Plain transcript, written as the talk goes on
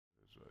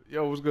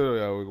Yo, what's good?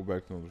 Yeah, we'll go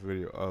back to the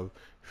video of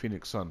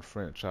Phoenix Sun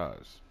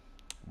franchise.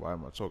 Why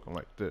am I talking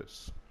like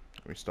this?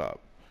 Let me stop.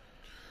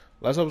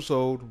 Last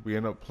episode, we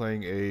ended up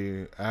playing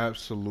a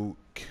absolute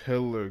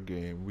killer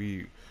game.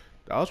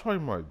 That was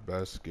probably my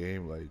best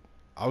game. Like,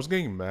 I was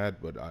getting mad,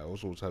 but I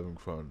also was having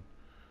fun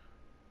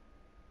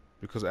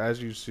because,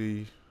 as you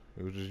see,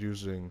 it was just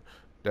using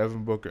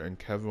Devin Booker and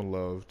Kevin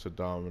Love to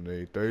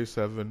dominate.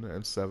 37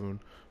 and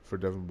 7 for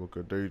Devin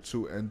Booker,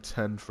 32 and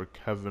 10 for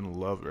Kevin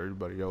Love.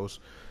 Everybody else,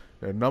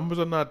 their numbers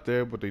are not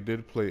there, but they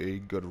did play a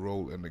good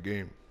role in the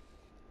game.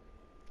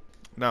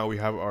 Now we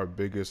have our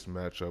biggest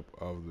matchup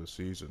of the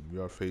season. We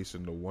are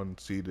facing the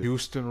one-seeded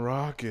Houston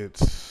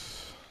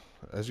Rockets.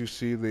 As you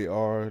see, they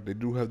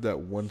do have that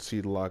one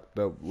seed locked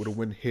up. With a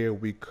win here,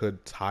 we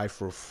could tie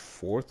for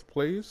fourth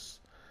place.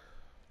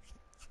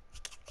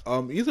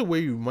 Either way,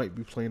 you might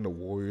be playing the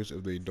Warriors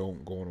if they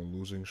don't go on a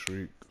losing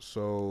streak.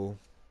 So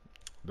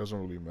doesn't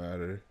really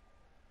matter.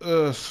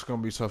 It's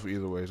gonna be tough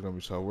either way. It's gonna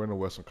be tough. We're in the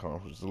Western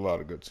Conference. There's a lot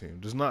of good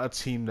teams. There's not a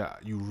team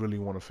that you really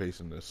want to face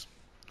in this.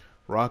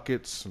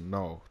 Rockets,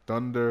 no.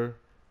 Thunder,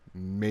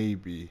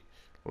 maybe.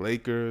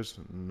 Lakers,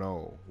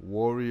 no.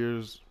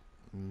 Warriors,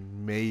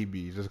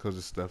 maybe, just because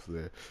it's Steph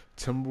there.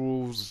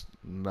 Timberwolves,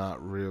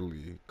 not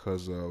really,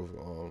 because of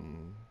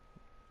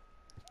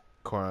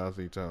Karl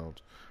Anthony Towns.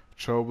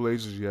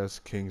 Trailblazers, yes.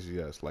 Kings,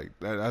 yes. Like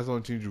that's the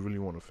only teams you really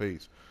want to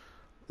face.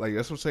 Like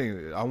that's what I'm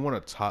saying. I want a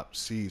top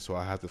seed, so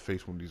I have to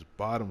face one of these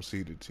bottom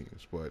seeded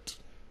teams. But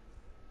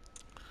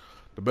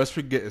the best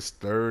we get is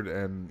third,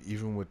 and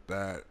even with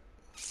that,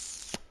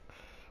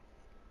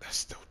 that's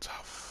still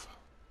tough.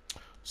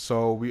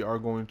 So we are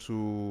going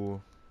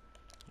to,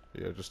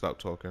 yeah, just stop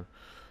talking.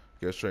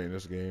 Get straight in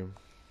this game.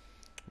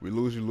 We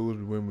lose, you lose.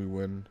 We win, we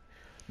win.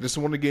 This is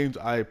one of the games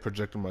I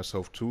projected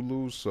myself to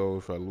lose. So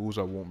if I lose,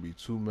 I won't be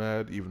too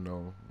mad, even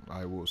though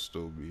I will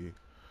still be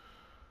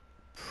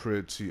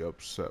pretty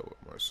upset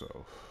with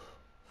myself.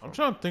 I'm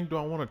trying to think. Do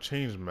I want to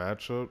change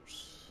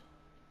matchups?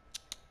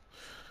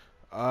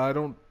 I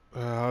don't.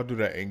 I'll do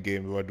that in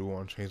game. Do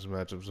want to change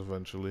matchups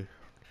eventually?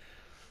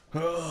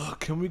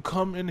 Can we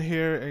come in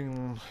here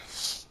and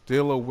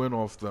steal a win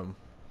off them?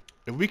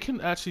 If we can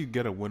actually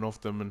get a win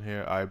off them in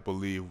here, I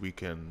believe we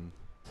can.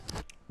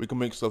 We can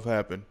make stuff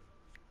happen.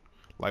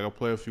 Like our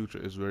player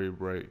future is very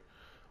bright.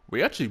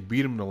 We actually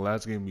beat them the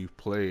last game we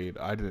played.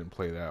 I didn't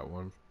play that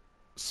one.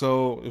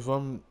 So if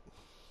I'm,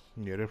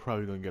 yeah, they're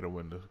probably gonna get a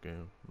win this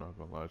game. Not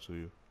gonna lie to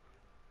you.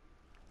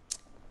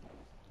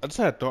 I just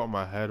had a thought in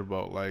my head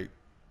about like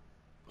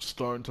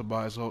starting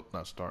Tobias off,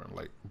 not starting,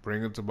 like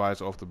bringing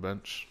Tobias off the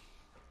bench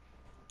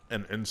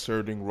and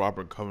inserting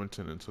Robert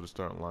Covington into the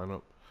starting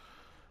lineup.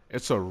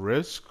 It's a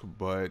risk,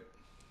 but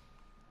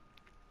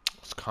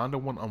it's kind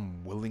of one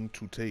I'm willing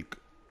to take.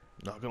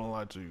 Not gonna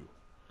lie to you.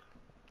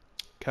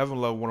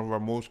 Kevin Love, one of our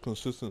most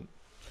consistent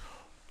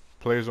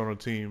players on the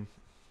team.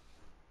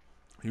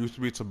 He used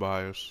to be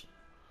Tobias.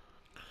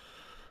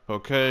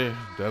 Okay,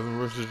 Devin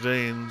versus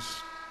James.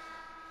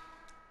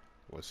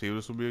 Let's see if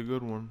this will be a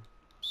good one.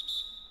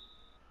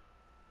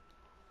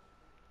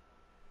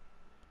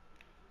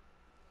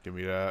 Give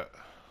me that.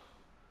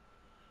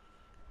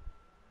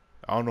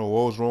 I don't know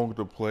what was wrong with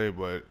the play,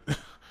 but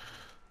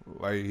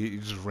like he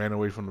just ran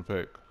away from the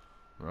pick.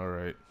 All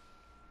right,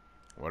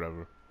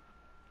 whatever.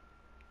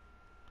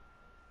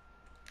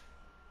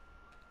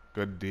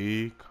 Good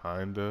D,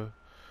 kinda.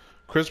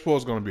 Chris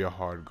Paul's gonna be a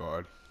hard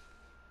guard.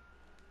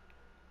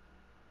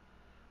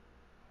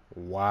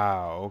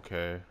 Wow.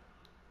 Okay.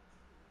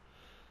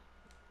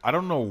 I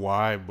don't know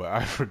why, but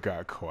I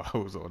forgot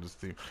Kawhi was on this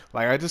team.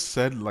 Like I just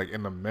said, like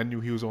in the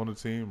menu he was on the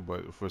team,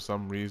 but for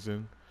some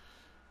reason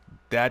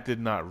that did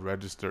not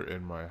register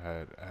in my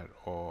head at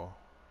all.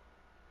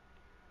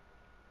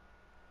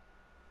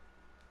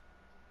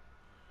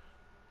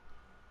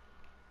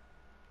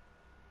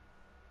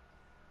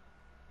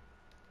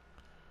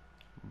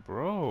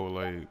 Bro,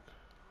 like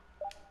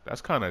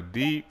that's kind of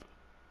deep.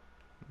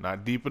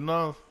 Not deep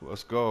enough.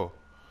 Let's go.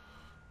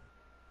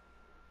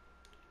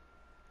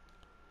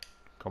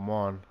 Come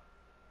on.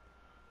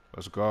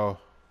 Let's go.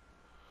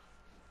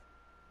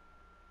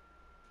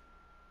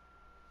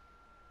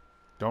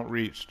 Don't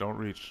reach. Don't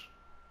reach.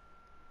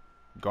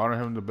 Garner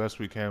him the best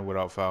we can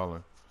without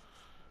fouling.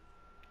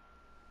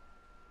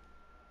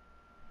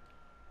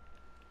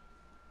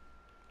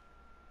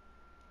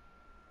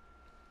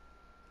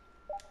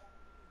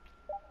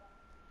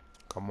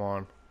 Come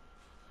on.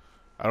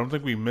 I don't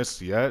think we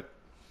missed yet,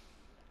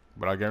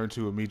 but I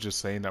guarantee with me just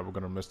saying that we're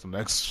going to miss the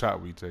next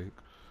shot we take.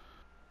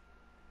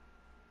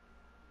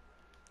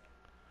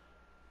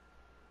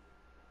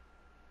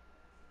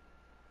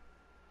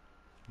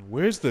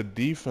 Where's the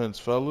defense,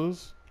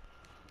 fellas?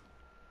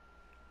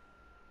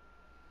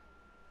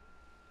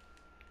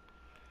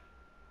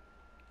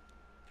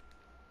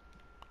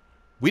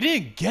 We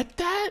didn't get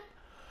that?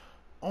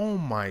 Oh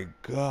my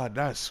god,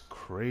 that's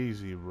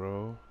crazy,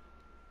 bro.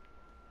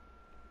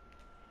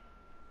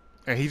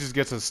 And he just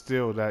gets a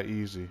steal that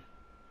easy.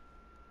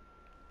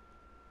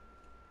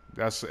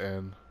 That's the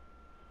end.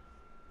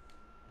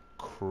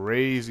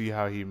 Crazy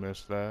how he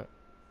missed that.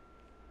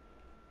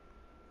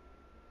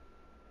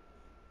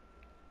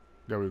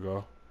 There we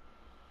go.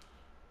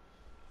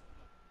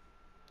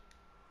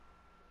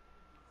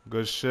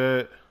 Good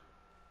shit.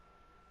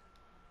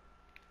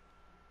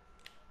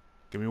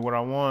 Give me what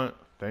I want.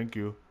 Thank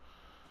you.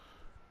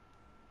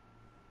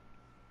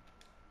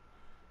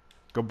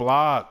 Good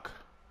block.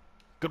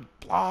 Good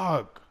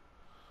block.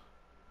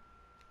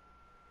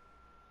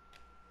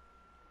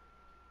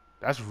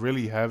 That's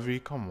really heavy.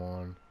 Come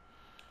on.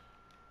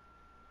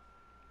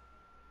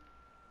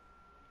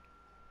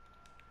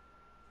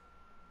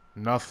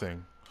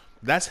 Nothing.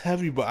 That's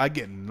heavy, but I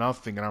get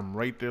nothing, and I'm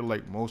right there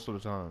like most of the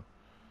time.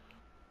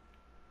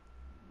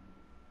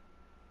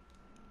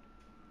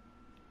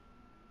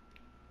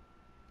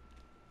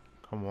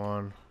 Come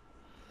on.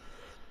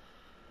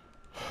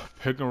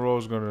 Pick and roll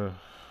is gonna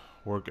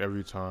work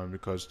every time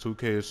because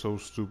 2K is so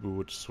stupid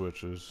with the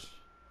switches.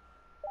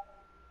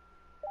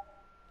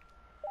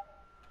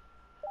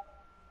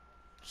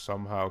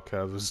 Somehow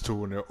Kev is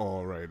doing it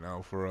all right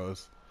now for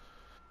us.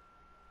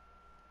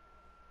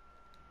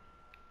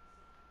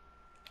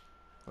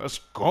 Let's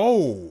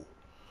go.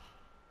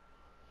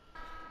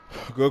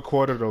 Good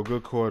quarter though.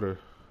 Good quarter.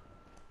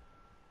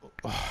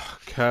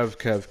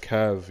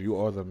 Kev, you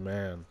are the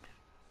man.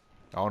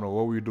 I don't know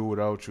what we do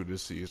without you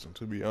this season,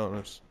 to be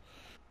honest.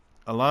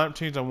 A lot of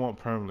teams I want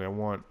permanently. I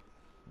want,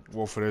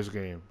 well, for this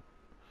game,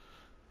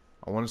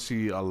 I want to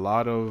see a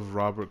lot of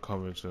Robert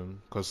Covington.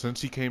 Because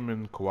since he came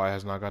in, Kawhi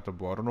has not got the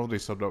ball. I don't know if they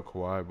subbed out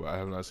Kawhi, but I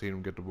have not seen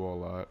him get the ball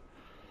a lot.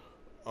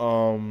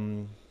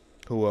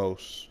 Who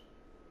else?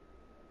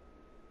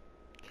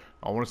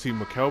 I want to see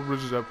Mikal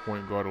Bridges at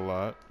point guard a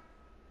lot.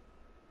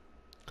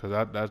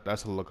 Because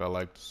that's a look I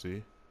like to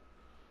see.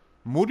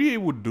 Moutier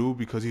would do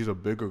because he's a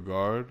bigger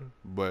guard,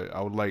 but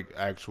I would like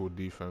actual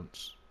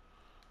defense.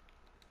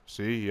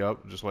 See?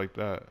 Yep, just like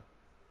that.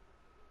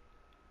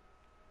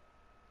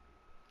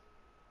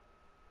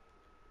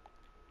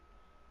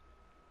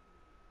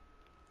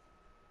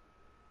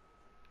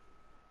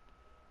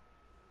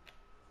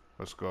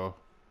 Let's go.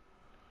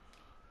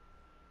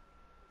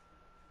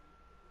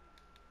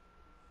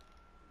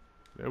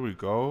 There we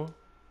go.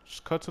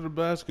 Just cut to the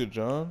basket,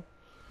 John.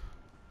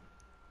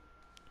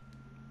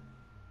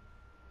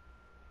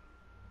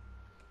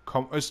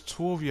 Come, it's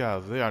two of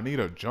y'all there. I need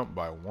a jump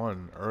by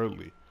one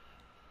early.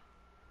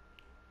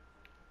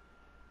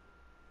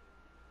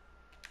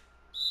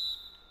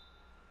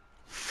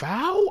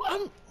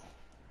 Foul?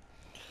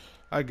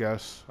 I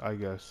guess.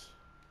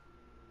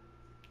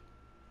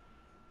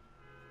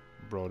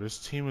 Bro,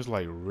 this team is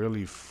like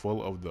really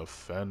full of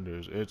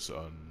defenders. It's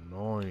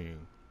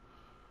annoying.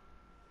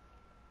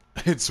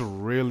 It's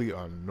really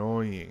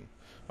annoying.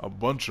 A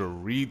bunch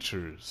of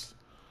reachers.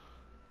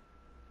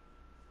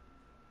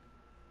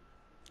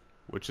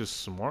 Which is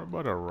smart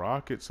by the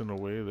Rockets in a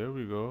way. There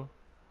we go.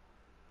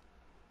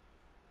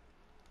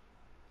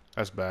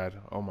 That's bad.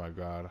 Oh my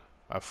god.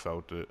 I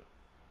felt it.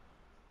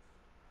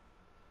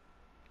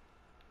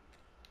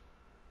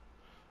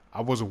 I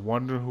was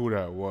wondering who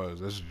that was.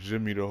 That's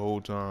Jimmy the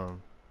whole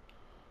time.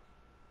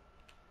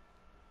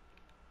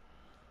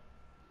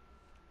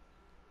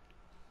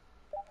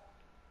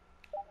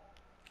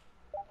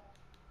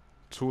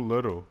 Too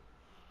little.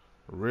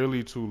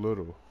 Really too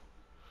little.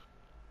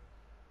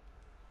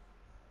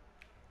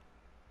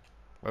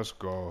 Let's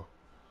go.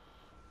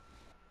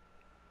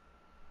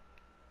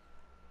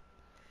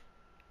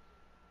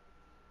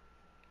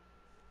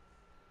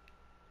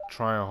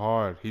 Trying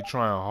hard. He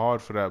trying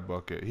hard for that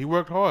bucket. He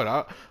worked hard.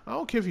 I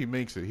don't care if he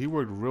makes it. He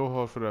worked real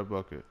hard for that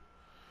bucket.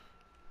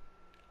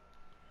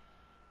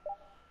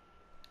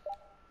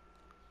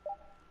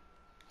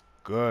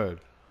 Good.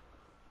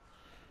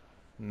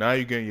 Now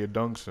you're getting your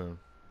dunks in.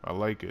 I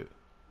like it.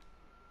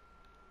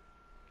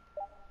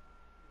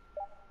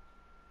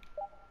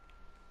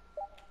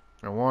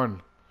 And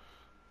one.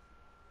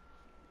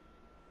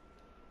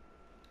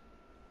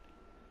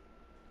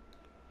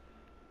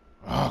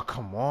 Oh,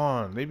 come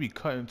on. They be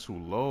cutting too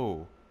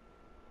low.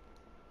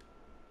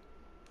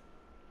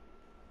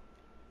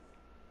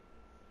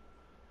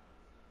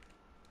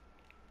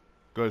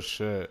 Good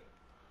shit.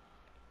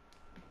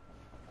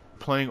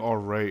 Playing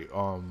alright.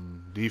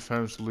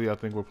 Defensively, I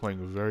think we're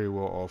playing very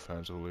well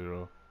offensively,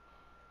 though.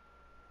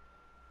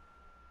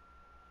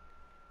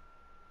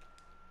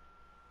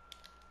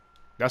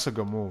 That's a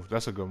good move.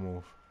 That's a good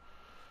move.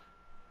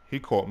 He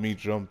caught me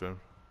jumping.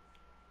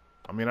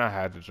 I mean, I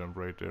had to jump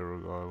right there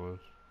regardless.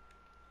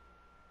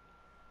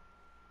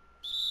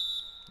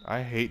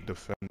 I hate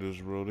defenders,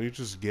 bro. They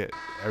just get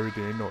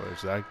everything. They know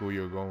exactly where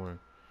you're going.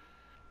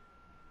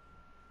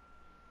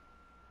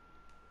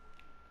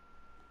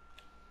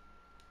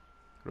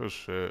 Real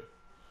shit.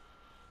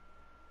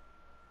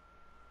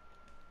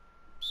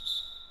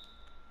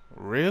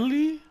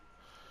 Really?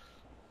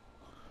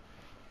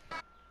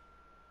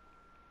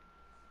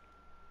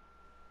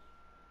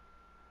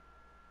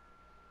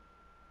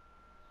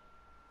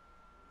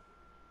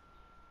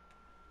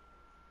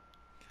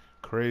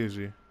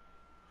 Crazy.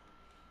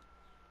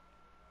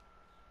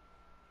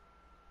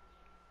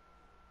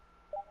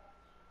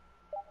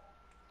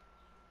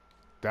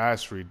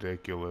 That's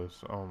ridiculous.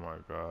 Oh my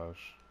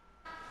gosh.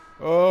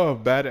 Oh,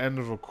 bad end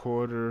of a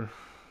quarter.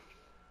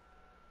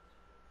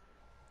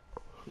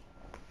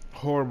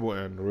 Horrible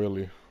end,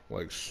 really.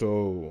 Like, so,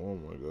 oh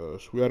my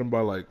gosh. We had him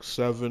by like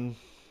 7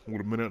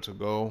 with a minute to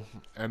go.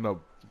 End up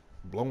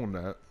blowing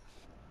that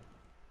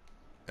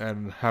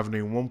and having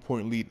a 1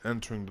 point lead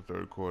entering the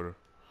third quarter.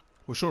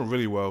 We're showing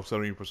really well,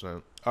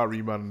 70%. Out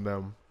rebounding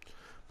them,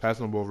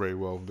 passing the ball very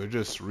well. They're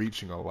just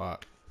reaching a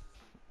lot.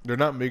 They're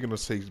not making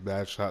us take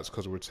bad shots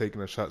because we're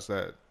taking the shots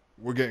that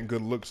we're getting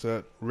good looks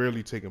at,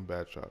 rarely taking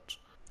bad shots.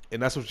 And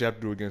that's what you have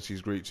to do against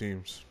these great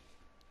teams.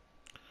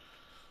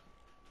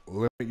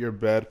 Limit your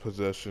bad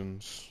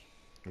possessions,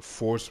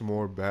 force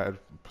more bad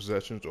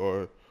possessions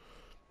or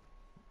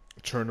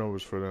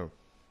turnovers for them.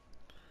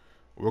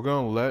 We're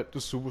gonna let the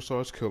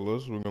superstars kill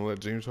us. We're gonna let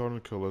James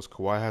Harden kill us.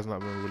 Kawhi has not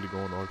been really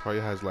going on. He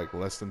probably has like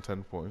less than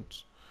 10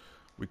 points.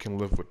 We can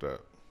live with that.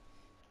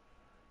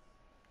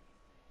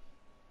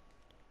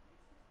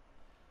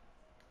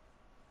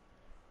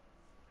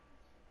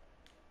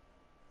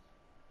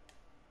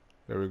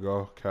 There we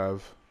go,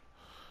 Cav.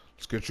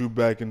 Let's get you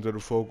back into the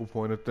focal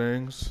point of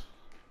things.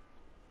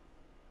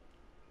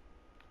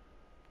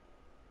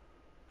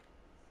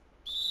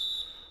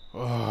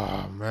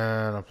 Oh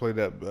man, I played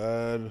that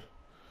bad.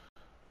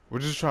 We're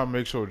just trying to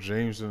make sure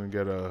James didn't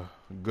get a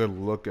good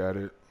look at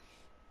it.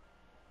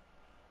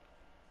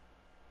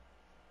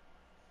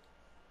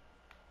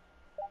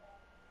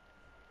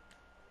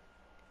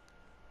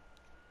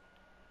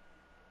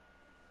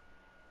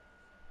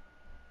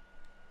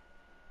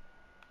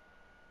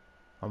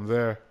 I'm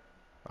there.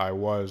 I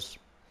was.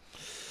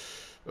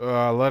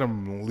 Let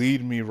him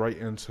lead me right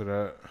into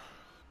that.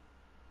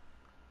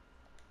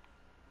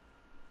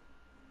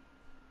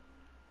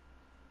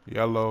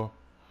 Yellow.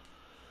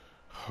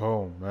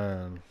 Oh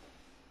man,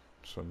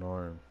 it's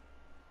annoying.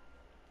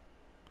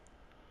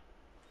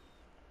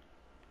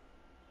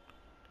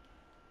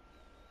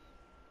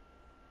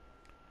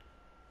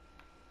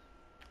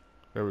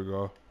 There we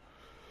go.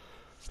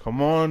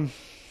 Come on.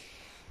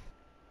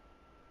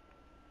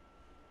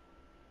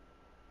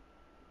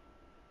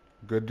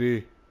 Good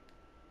D.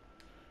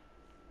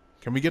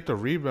 Can we get the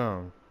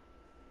rebound?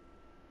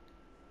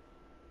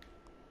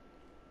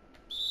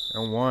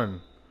 And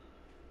one.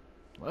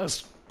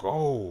 Let's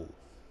go.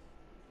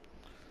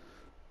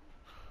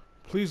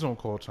 Please don't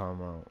call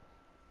timeout.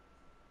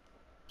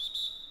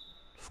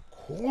 Of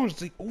course,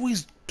 they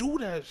always do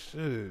that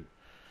shit.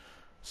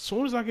 As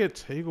soon as I get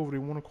takeover, they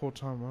want to call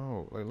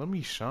timeout. Like, let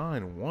me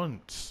shine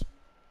once.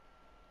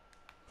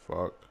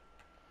 Fuck.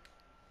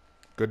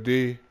 Good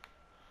D.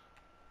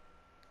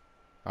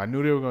 I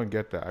knew they were going to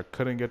get that. I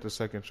couldn't get the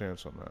second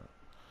chance on that.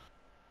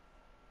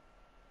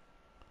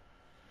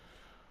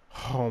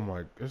 Oh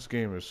my, this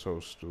game is so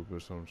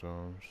stupid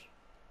sometimes.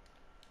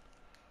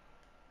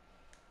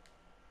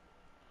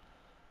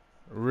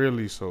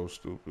 Really so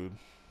stupid.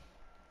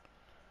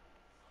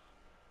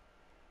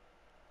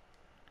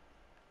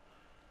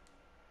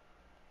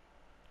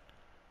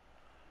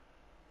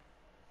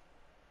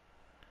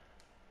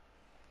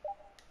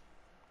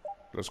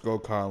 Let's go,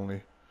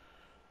 Conley.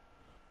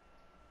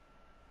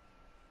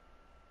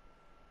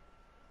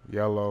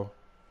 Yellow.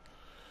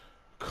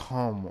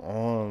 Come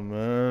on,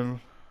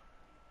 man.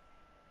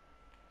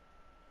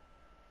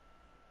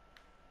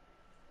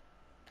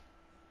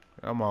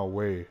 Out my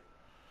way.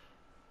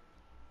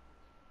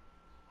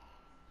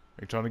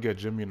 You trying to get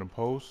Jimmy in the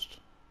post?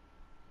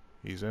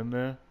 He's in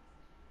there.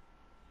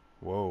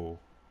 Whoa.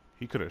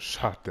 He could have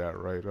shot that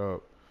right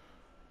up.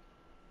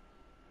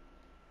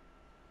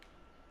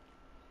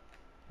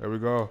 There we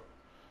go.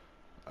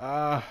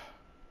 Ah.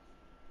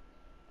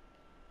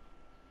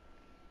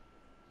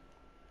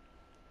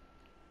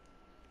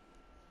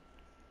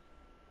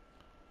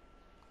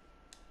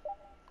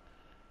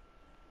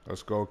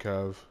 Let's go,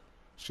 Kev.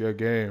 It's your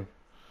game.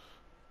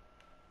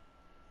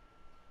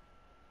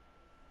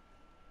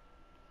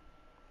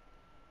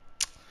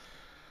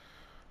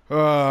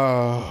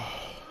 Ah.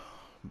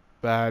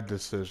 Bad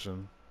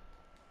decision.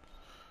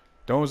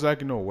 Don't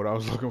exactly know what I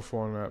was looking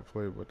for in that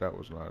play, but that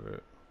was not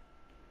it.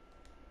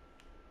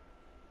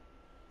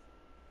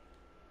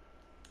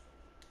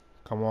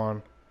 Come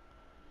on.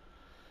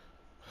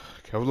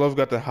 Kevin Love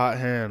got the hot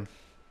hand.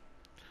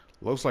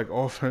 Looks like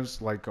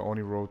offense like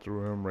only roll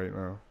through him right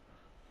now.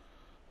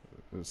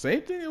 The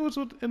same thing it was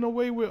in a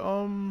way with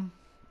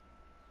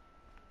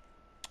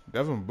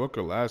Devin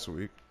Booker last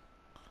week.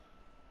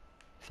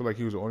 I feel like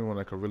he was the only one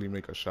that could really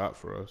make a shot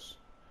for us.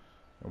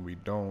 And we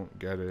don't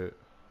get it.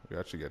 We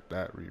actually get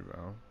that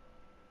rebound.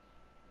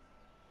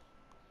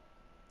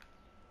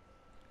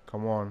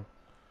 Come on.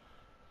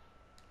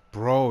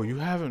 Bro, you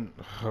haven't...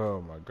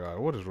 Oh, my God.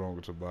 What is wrong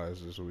with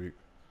Tobias this week?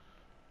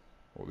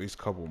 Well, at least a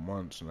couple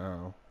months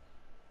now.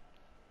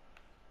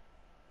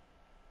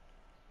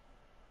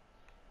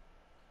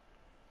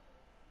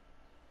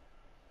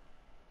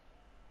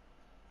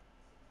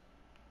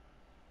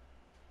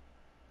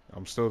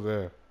 I'm still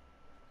there.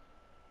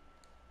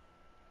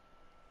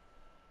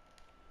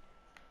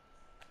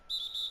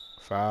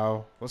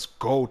 Foul. Let's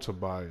go,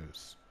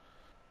 Tobias.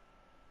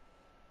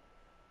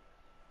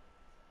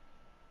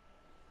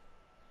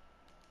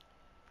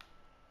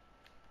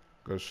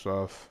 Good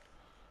stuff.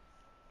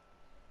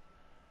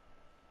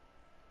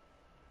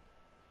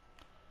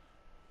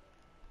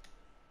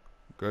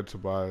 Good,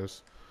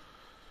 Tobias.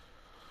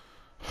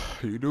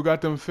 You do got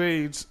them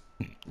fades.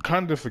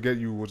 Kind of forget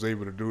you was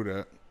able to do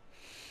that.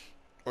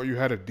 Or you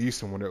had a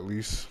decent one at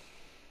least.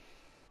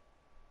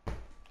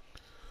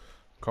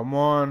 Come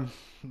on.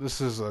 This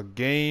is a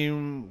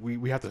game.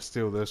 We have to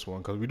steal this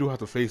one because we do have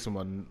to face him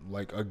on,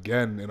 like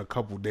again in a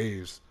couple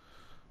days,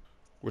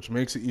 which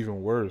makes it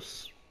even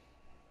worse.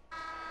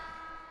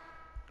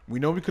 We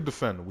know we could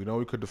defend. We know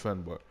we could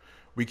defend, but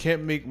we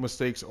can't make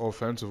mistakes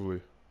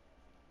offensively,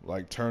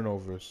 like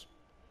turnovers.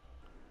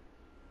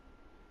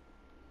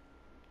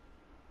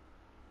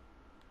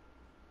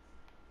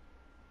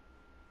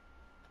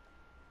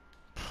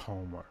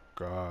 Oh my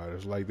God.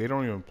 It's like they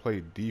don't even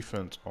play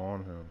defense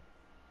on him.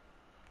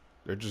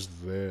 They're just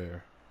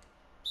there.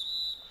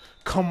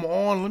 Come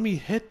on, let me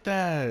hit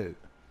that.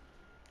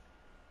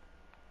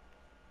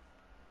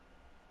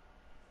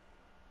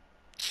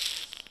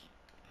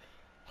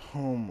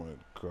 Oh my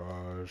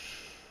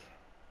gosh.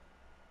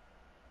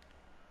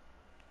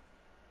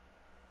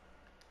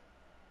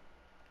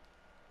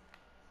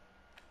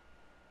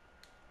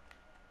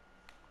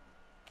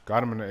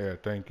 Got him in the air.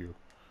 Thank you.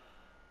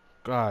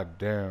 God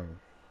damn.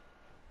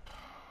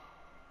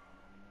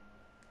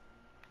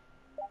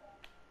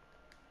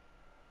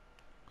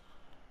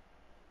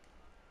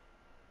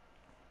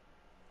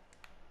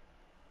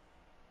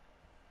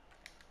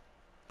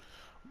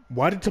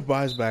 Why did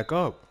Tobias back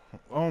up?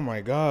 Oh my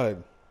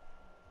God.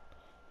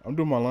 I'm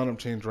doing my lineup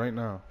change right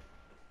now.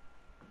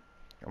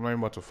 I'm not even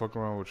about to fuck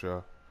around with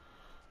y'all.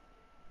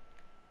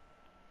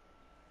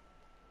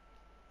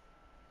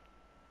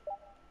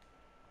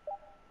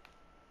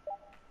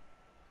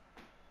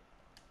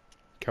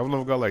 Kevin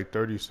Love got like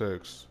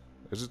 36.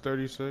 Is it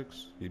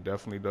 36? He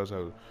definitely does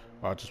have.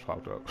 Oh, it just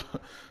popped up.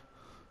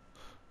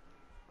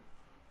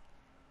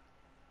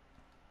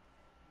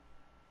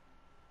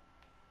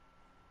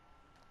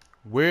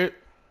 Where,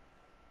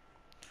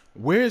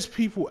 where's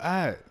people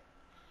at?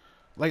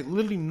 Like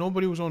literally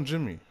nobody was on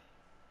Jimmy.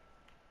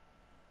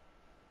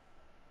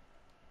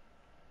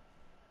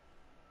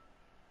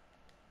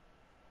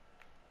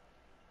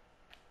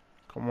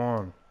 Come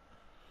on.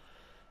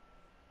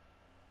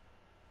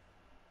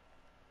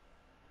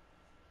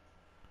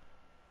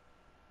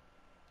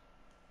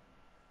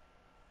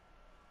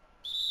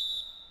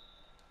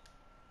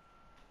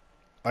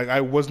 Like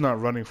I was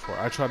not running for it.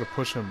 I tried to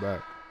push him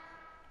back.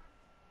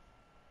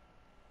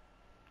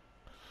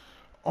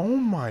 Oh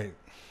my.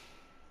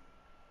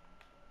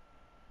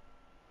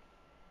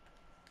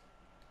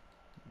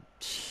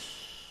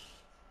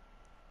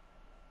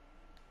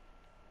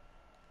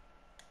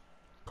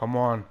 Come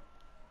on.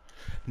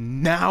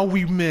 Now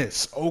we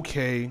miss.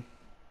 Okay.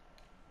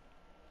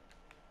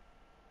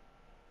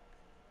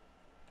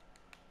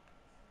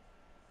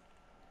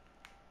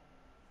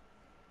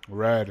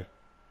 Red.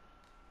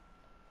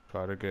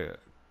 Try to get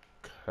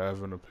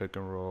Kevin a pick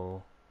and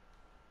roll.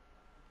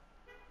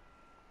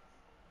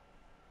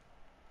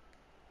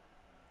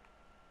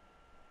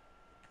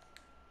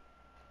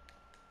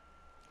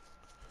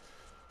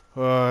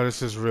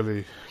 This is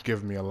really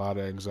giving me a lot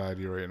of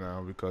anxiety right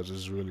now because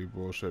it's really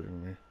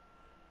bullshitting me.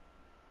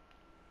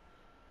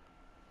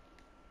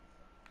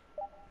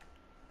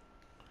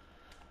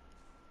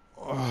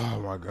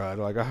 Oh my God.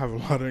 Like I have a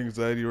lot of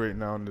anxiety right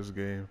now in this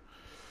game.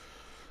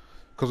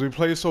 Cause we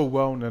play so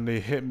well and then they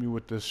hit me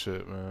with this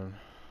shit, man.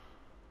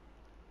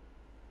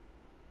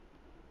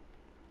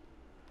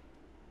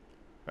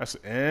 That's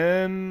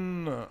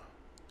in.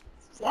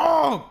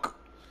 Fuck!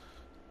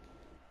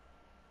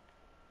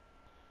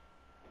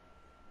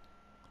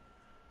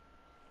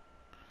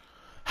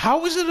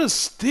 How is it a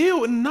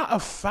steal and not a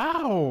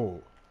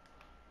foul?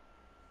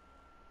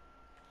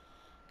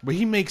 But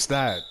he makes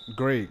that.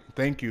 Great.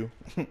 Thank you.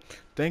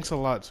 Thanks a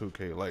lot,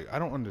 2K. Like, I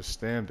don't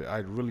understand it. I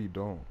really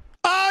don't.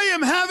 I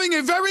am having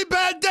a very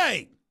bad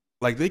day.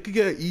 Like, they could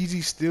get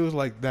easy steals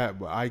like that,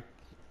 but I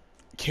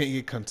can't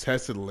get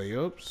contested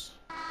layups.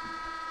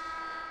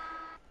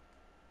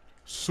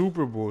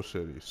 Super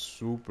bullshitty.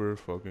 Super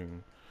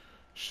fucking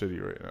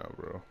shitty right now,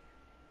 bro.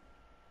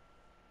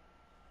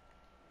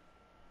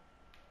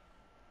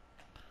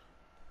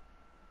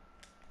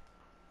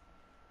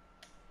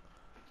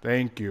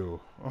 Thank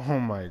you. Oh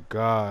my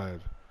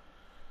God.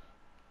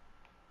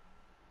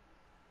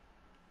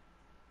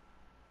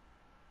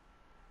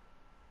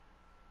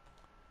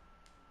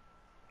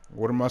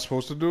 What am I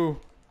supposed to do?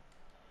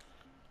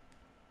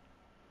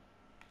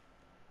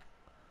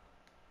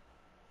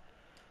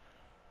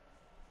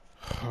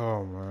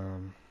 Oh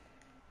man.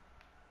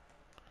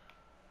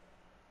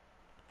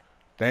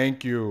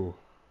 Thank you.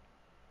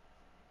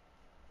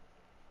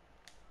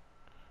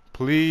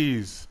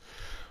 Please.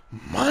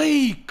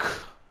 Mike!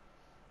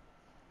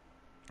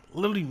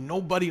 Literally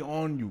nobody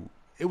on you.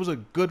 It was a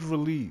good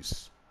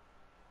release.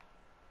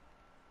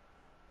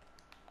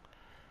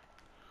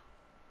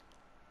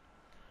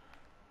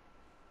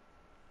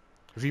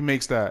 If he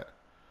makes that.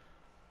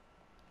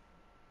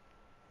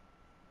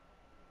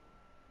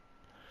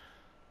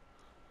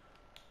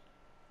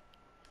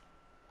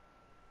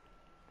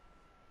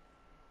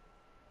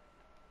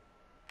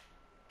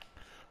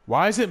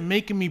 Why is it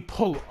making me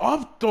pull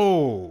up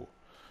though?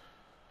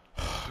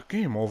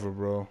 Game over,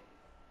 bro.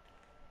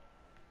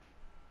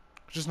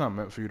 It's just not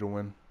meant for you to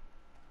win.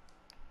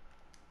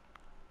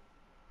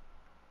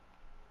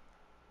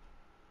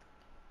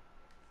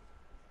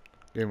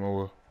 Game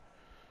over.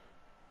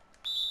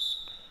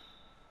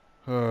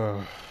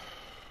 It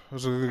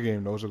was a good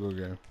game, though. It was a good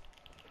game.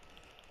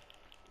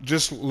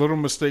 Just little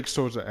mistakes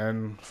towards the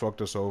end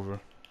fucked us over.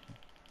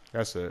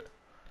 That's it.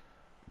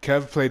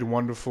 Kev played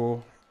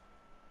wonderful.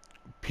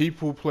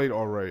 People played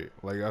alright.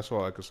 Like, that's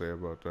all I could say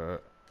about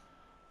that.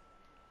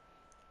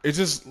 It's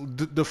just,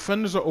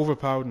 defenders are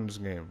overpowered in this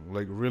game.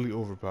 Like, really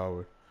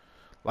overpowered.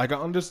 Like, I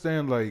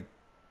understand, like,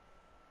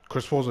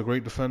 Chris Paul's a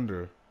great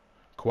defender.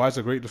 Kawhi's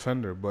a great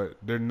defender, but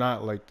they're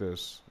not like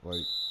this.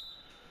 Like,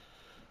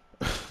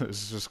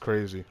 it's just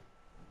crazy.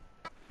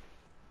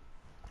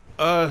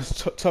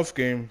 Tough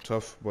game,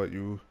 tough, but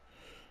you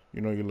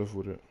know you live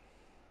with it.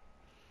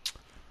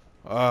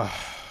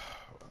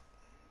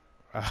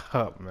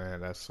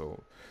 Man,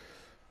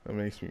 that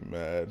makes me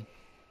mad.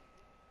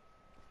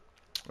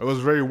 It was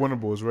very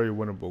winnable. It was very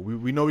winnable.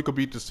 We know we could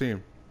beat this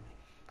team.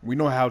 We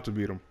know how to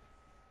beat them.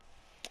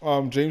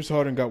 James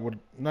Harden got what?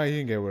 Nah, he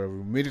didn't get whatever.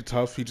 We made it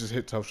tough. He just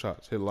hit tough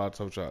shots. Hit a lot of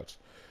tough shots.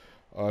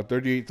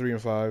 38, 3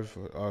 and 5.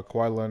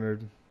 Kawhi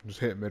Leonard just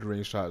hit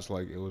mid-range shots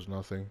like it was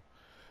nothing.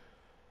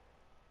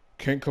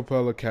 Kent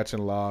Capella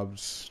catching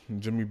lobs.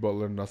 Jimmy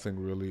Butler, nothing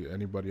really.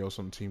 Anybody else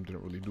on the team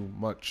didn't really do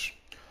much.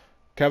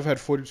 Kev had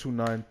 42,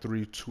 9,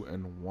 3, 2,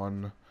 and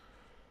 1.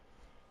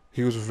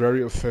 He was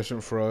very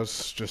efficient for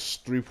us.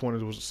 Just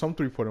three-pointers. Some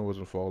three-pointer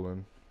wasn't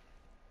falling.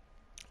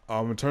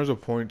 In terms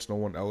of points, no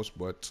one else,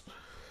 but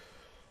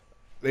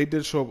they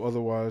did show up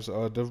otherwise.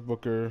 Dev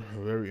Booker,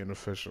 very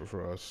inefficient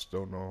for us.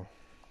 Don't know.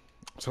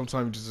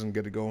 Sometimes he just doesn't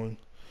get it going.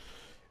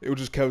 It was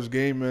just Kev's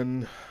game,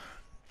 and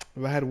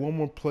if I had one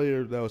more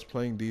player that was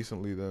playing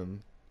decently,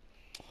 then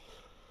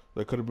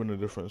that could have been the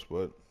difference,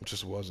 but it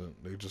just wasn't.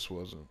 It just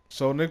wasn't.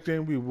 So next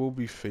game we will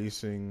be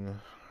facing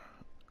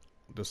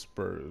the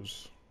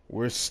Spurs.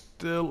 We're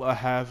still a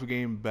half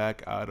game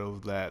back out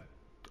of that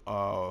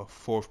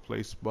 4th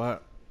place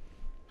spot.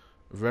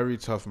 Very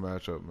tough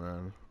matchup,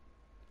 man.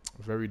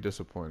 Very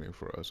disappointing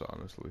for us,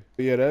 honestly.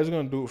 But yeah, that's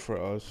gonna do it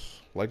for us.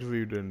 Like the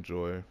video if you did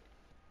enjoy.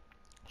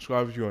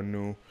 Subscribe if you are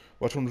new.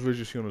 Watch one of the videos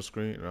you see on the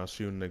screen, and I'll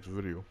see you in the next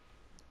video.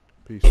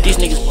 Peace. These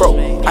niggas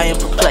broke, I am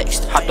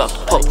perplexed. Hopped off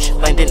the porch,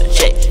 landed in a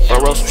jet. My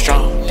rolls so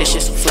strong, this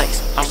shit some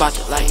flex. I'm about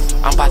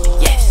to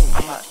yes.